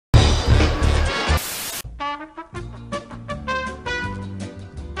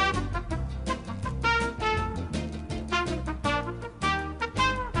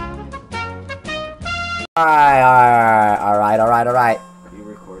Alright. Are you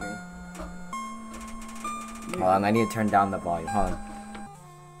recording? Hold on, I need to turn down the volume. Hold on.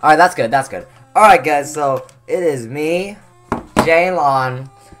 Alright, that's good. Alright, guys, so it is me, Jalon,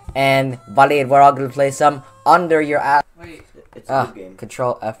 and Valid. We're all gonna play some Under Your Ass. Wait, it's a good game.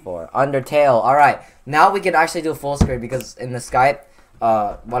 Control F4. Undertale. Alright, now we can actually do full screen because in the Skype,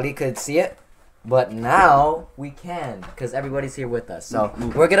 Valid could see it. But now we can, because everybody's here with us. So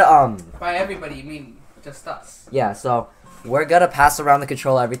we're gonna By everybody, you mean just us? Yeah. So we're gonna pass around the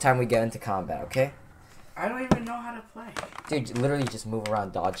controller every time we get into combat. Okay? I don't even know how to play. Dude, literally just move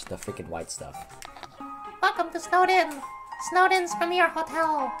around, dodge the freaking white stuff. Welcome to Snowden. Snowden's Premier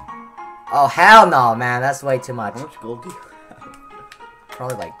Hotel. Oh hell no, man! That's way too much. How much gold do you have?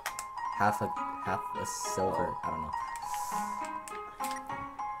 Probably like half a silver. I don't know.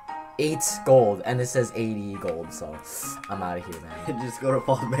 8 gold, and it says 80 gold, so I'm out of here, man. Just go to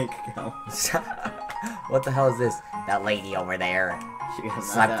Paul's bank account. What the hell is this? That lady over there. She has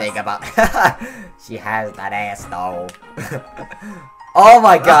Something about. She has that ass though. Oh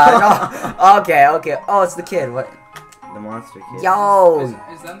my god. Oh, okay. Oh, it's the kid. What? The monster kid. Yo.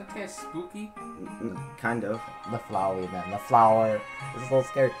 Is that the kid spooky? Kind of. The flowery man. The flower. It's a little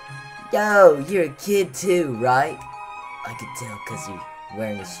scary. Yo, you're a kid too, right? I could tell because you're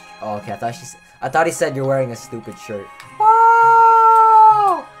wearing a. Oh, okay. I thought he said you're wearing a stupid shirt.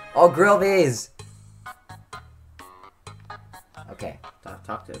 Whoa! Oh, grill bees. Okay.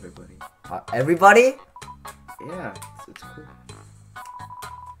 Talk to everybody. Everybody? Yeah, it's cool.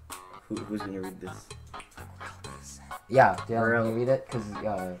 Who's gonna read this? Yeah, Jalon, can you read it? Cause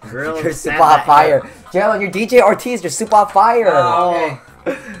you're super said on that. fire. Jalon, you're DJ Ortiz. You're super on fire. Oh, okay.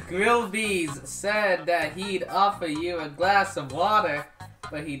 Grillbees said that he'd offer you a glass of water,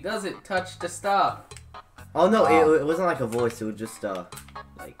 but he doesn't touch the stop. Oh no, it wasn't like a voice. It was just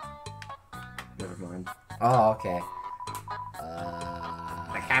like. Never mind. Oh, okay.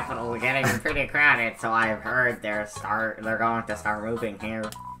 The capital is getting pretty crowded, so I've heard they're going to start moving here.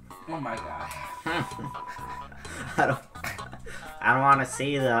 Oh my god. I don't want to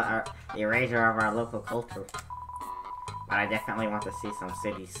see the erasure of our local culture, but I definitely want to see some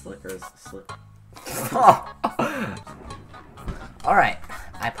city slickers slip. Alright,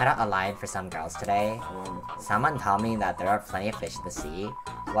 I put out a line for some girls today. Someone told me that there are plenty of fish in the sea.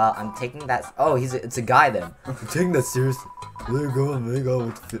 Well, I'm taking that. Oh, it's a guy then. I'm taking that seriously. There you go,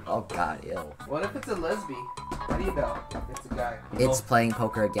 with oh god, ew. What if it's a lesbian? How do you know it's a guy? It's playing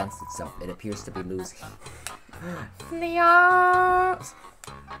poker against itself. It appears to be losing. Leos.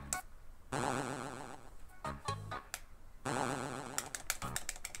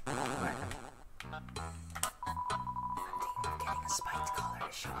 Getting a spiked collar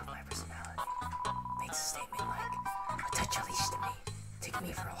to show off my personality. Makes a statement like, attach your leash to me. Take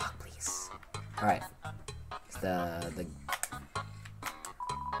me for a walk, please. Alright. It's the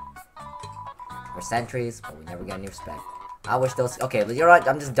we're sentries, but we never get any respect. I wish those. Okay, you're right.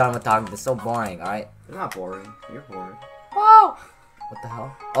 I'm just done with talking. This is so boring. All right. It's not boring. You're boring. Whoa! What the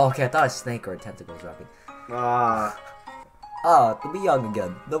hell? Oh, okay. I thought a snake or a tentacle was rapping. To be young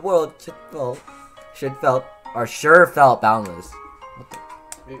again. The world sure felt boundless. What the?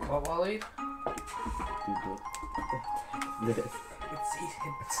 Wait, what, Wally? This.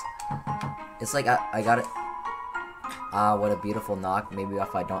 It's like I got it. Ah, what a beautiful knock. Maybe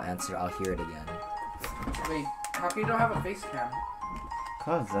if I don't answer, I'll hear it again. Wait, how come you don't have a face cam?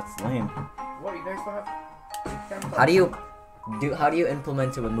 Cause that's lame. What, you guys don't have face cam? How do you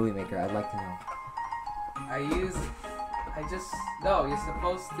implement it with Movie Maker? I'd like to know. I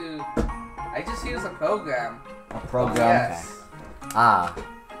just use a program. A program. Yes. Okay. Ah.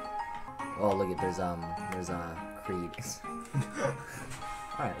 Oh, look at there's Creed. All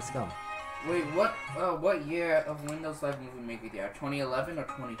right, let's go. Wait, what year of Windows Live Movie Maker do you have? 2011 or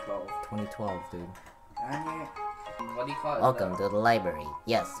 2012? 2012, dude. Dang it. What do you call it? Welcome to the library.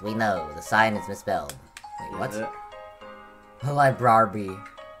 Yes, we know, the sign is misspelled. Wait, what? Is it? Library.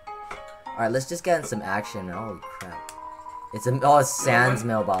 Alright, let's just get in some action. Holy crap. It's Sans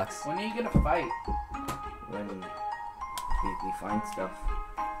mailbox. When are you gonna fight? When we find stuff.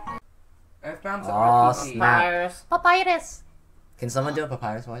 I found some Oh, RPG. snap. Papyrus. Can someone do a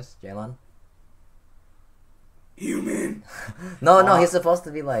papyrus voice, Jalon? Human. No, he's supposed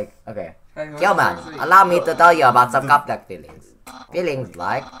to be like, okay. Yo man, allow me to tell you about some complex feelings. Feelings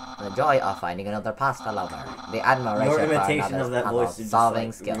like the joy of finding another pasta lover, the admiration Your for imitation another's of that voice is solving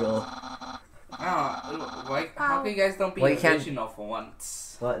just skill. real. How can you guys don't be Well, you can't- original for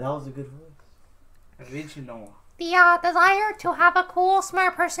once? What? That was a good voice. Original. The desire to have a cool,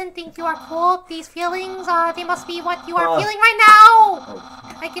 smart person think you are cool. These feelings, they must be what you are feeling right now.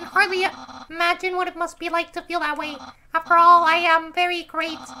 I can hardly Imagine what it must be like to feel that way. After all, I am very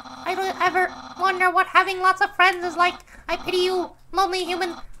great. I don't ever wonder what having lots of friends is like. I pity you, lonely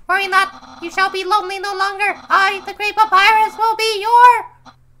human. Worry not, you shall be lonely no longer. I, the great papyrus, will be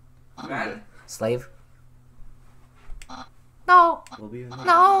your... Man. Slave? No, We'll be in there.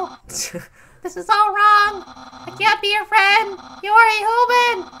 no. This is all wrong. I can't be your friend. You're a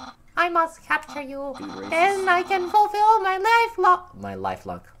human. I must capture you. Then I can fulfill my My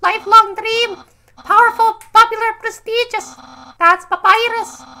lifelong. lifelong dream. Powerful, popular, prestigious. That's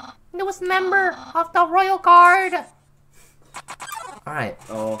Papyrus, newest member of the Royal Guard. Alright.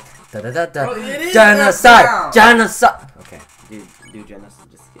 Oh, Bro, it is Genocide! Earthbound. Genocide! Okay. dude, genocide.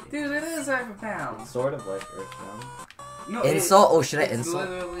 Just kidding. Dude, it is Earthbound. Sort of like Earthbound, No, Insult? Oh, should I it's insult?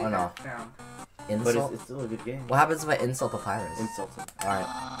 literally Oh no. Earthbound. but Insult? it's still a good game. What happens if I insult Papyrus? Insult him. Alright.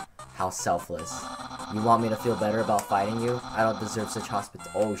 How selfless. You want me to feel better about fighting you? I don't deserve such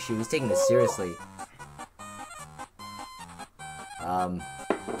hospitality. Oh shoot, he's taking this seriously.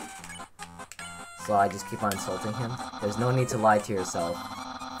 So I just keep on insulting him? There's no need to lie to yourself.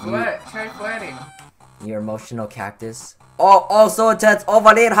 Try flirting. Your emotional cactus. Oh, so intense. Oh,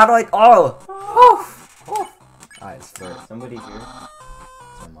 Valir, how do I? Oh! Alright, it's flirt. Somebody here.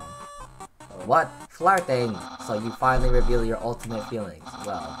 It's my mom. What? Flirting! So you finally reveal your ultimate feelings.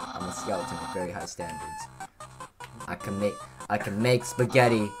 Well, I'm a skeleton with very high standards. I can make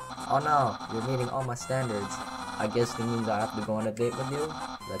spaghetti. Oh no, you're meeting all my standards. I guess it means I have to go on a date with you?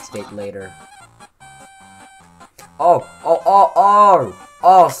 Let's date later.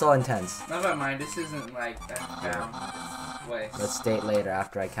 Oh, so intense. Never mind, this isn't like Earthbound. Wait. Let's date later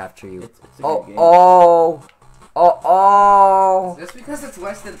after I capture you. It's a good game. Just because it's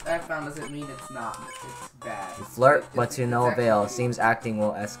less than Earthbound doesn't mean it's not. It's bad. You flirt, but It's to no avail. actually- Seems acting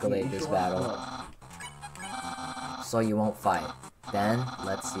will escalate this battle. So you won't fight. Then,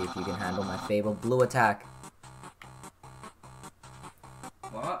 let's see if you can handle my fabled blue attack.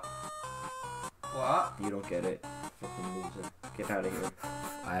 What? What? You don't get it. Fucking loser. Get out of here.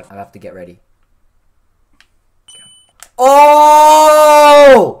 I have to get ready.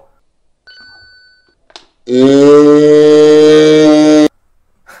 Oh! You're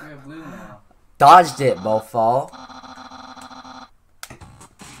blue now. Dodged it, Bofall.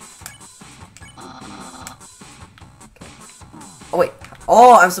 Oh wait.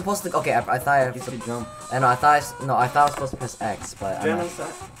 Oh, I'm supposed to. Okay, I thought I have You to should jump. no, I thought I was supposed to press X, but I'm not.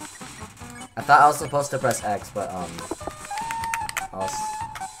 Genocide. I thought I was supposed to press X, but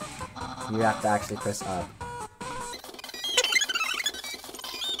you have to actually press up.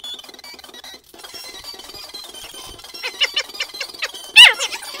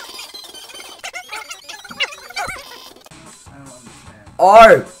 I don't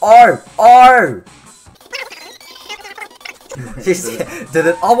understand. R. Did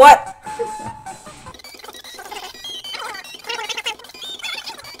it? Oh, what?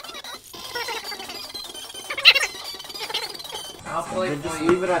 I'll play Then just for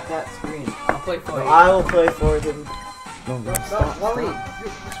leave you. it at that screen. I'll play for you. I will play for him. No, Stop. Wally,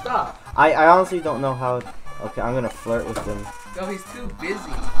 stop. I honestly don't know how. Okay, I'm gonna flirt with him. No, he's too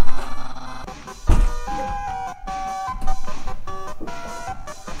busy.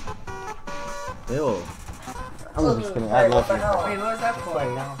 Ew. I'm just kidding. I love you. Wait, what was that for?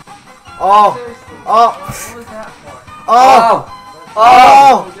 Oh! Seriously. Oh! What was that for? Oh!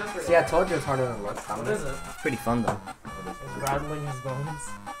 Oh! See, I told you it's harder than it looks. What is it? Pretty fun though. Rattling his bones.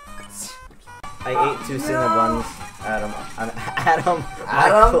 I ate 2 Cinnabuns. Adam.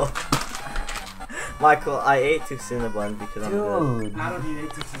 Adam? Michael, I ate 2 Cinnabuns because I'm good. Dude, I don't need 8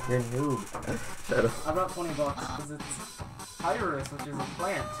 to 6. you're noob. Shut up. I brought $20 because it's Iris, which is a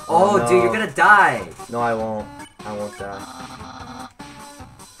plant. Oh, no. dude, you're gonna die. No, I won't. I won't die.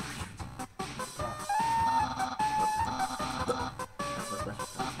 That's my special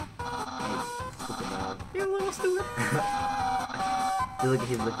stuff. Hey, stupid man. You're a little stupid. He's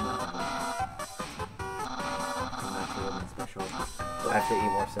looking at me. I'm not sure what my special. I have to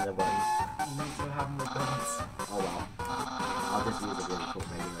eat more Cinnabuns. You need to have more bones. Oh well. I'll just use a really cool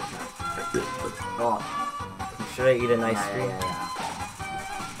regular attack. Oh. Should I eat a nice Yeah.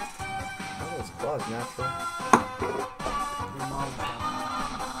 Oh, it's clogged natural. Your mom's bad.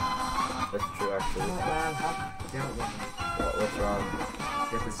 That's true actually. What's wrong?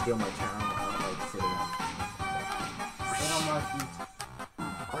 You have to steal my channel without like sitting on. Sit on my feet.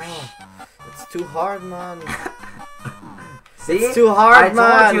 Oh, it's too hard, man. See? It's too hard,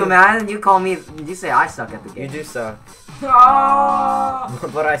 I told you, man. You call me. You say I suck at the You game. do suck. Ah!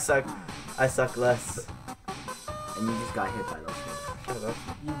 But I suck less. And you just got hit by those things. Shut up.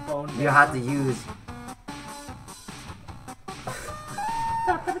 You bone. You have to use.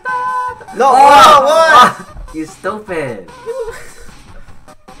 No, Oh, what? You stupid.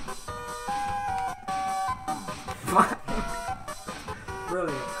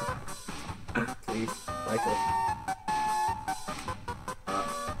 Brilliant. Please, Michael.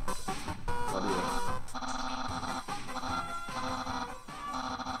 What do you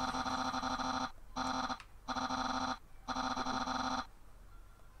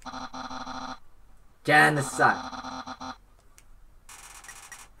Genocide.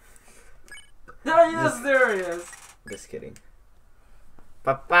 Are you serious? Just kidding.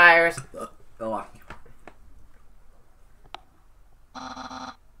 Papyrus. Oh,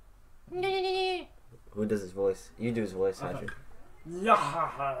 Who does his voice? You do his voice, Andrew.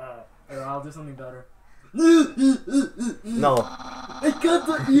 Yeah. Or I'll do something better. No. I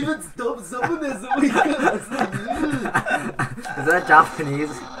can't even stop someone as a is that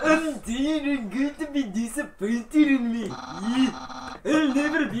Japanese? I'm going to be disappointed in me. I'll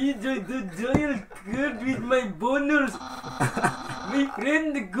never be the giant kid with my boners. My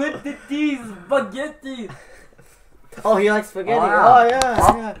friend got the tea spaghetti. Oh, he likes spaghetti. Wow. Oh,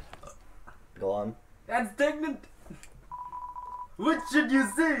 yeah. Go on. That's stagnant. What should you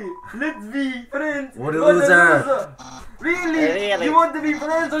say? Let's be friends. What a What loser. Really? Really? You want to be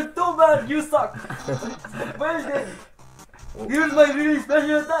friends? Or too bad, you suck. Well then, here's my really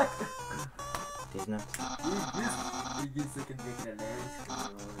special attack. He's nuts. I guess I can make a dance.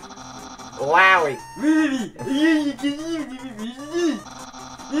 Wowie. Really? You can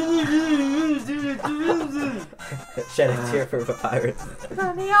Shed a tear for Papyrus. To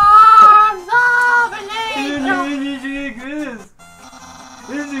the arms of an angel.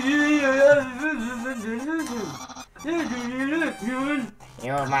 Human.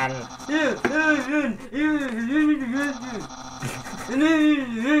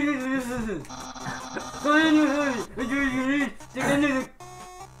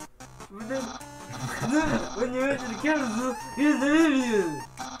 When you enter the council, he's the alien.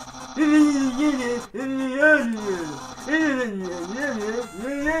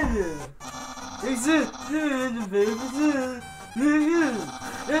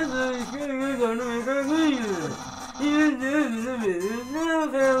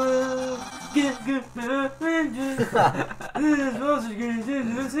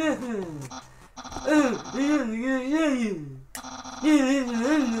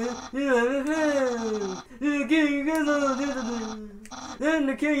 And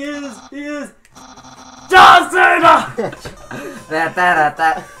the king is John Cena!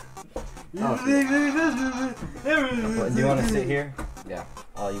 That. Oh, do you want to sit here? Yeah.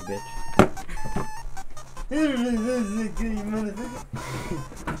 Oh, you bitch.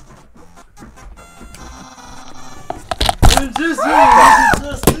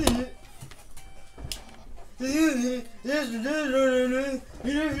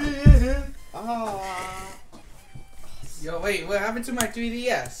 Yo, wait, what happened to my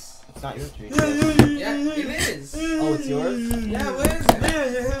 3DS? It's not your treat. Yeah, it is. Oh, it's yours? Yeah, where is it?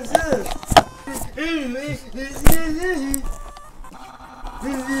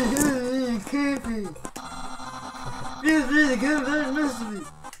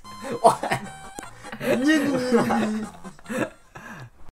 What?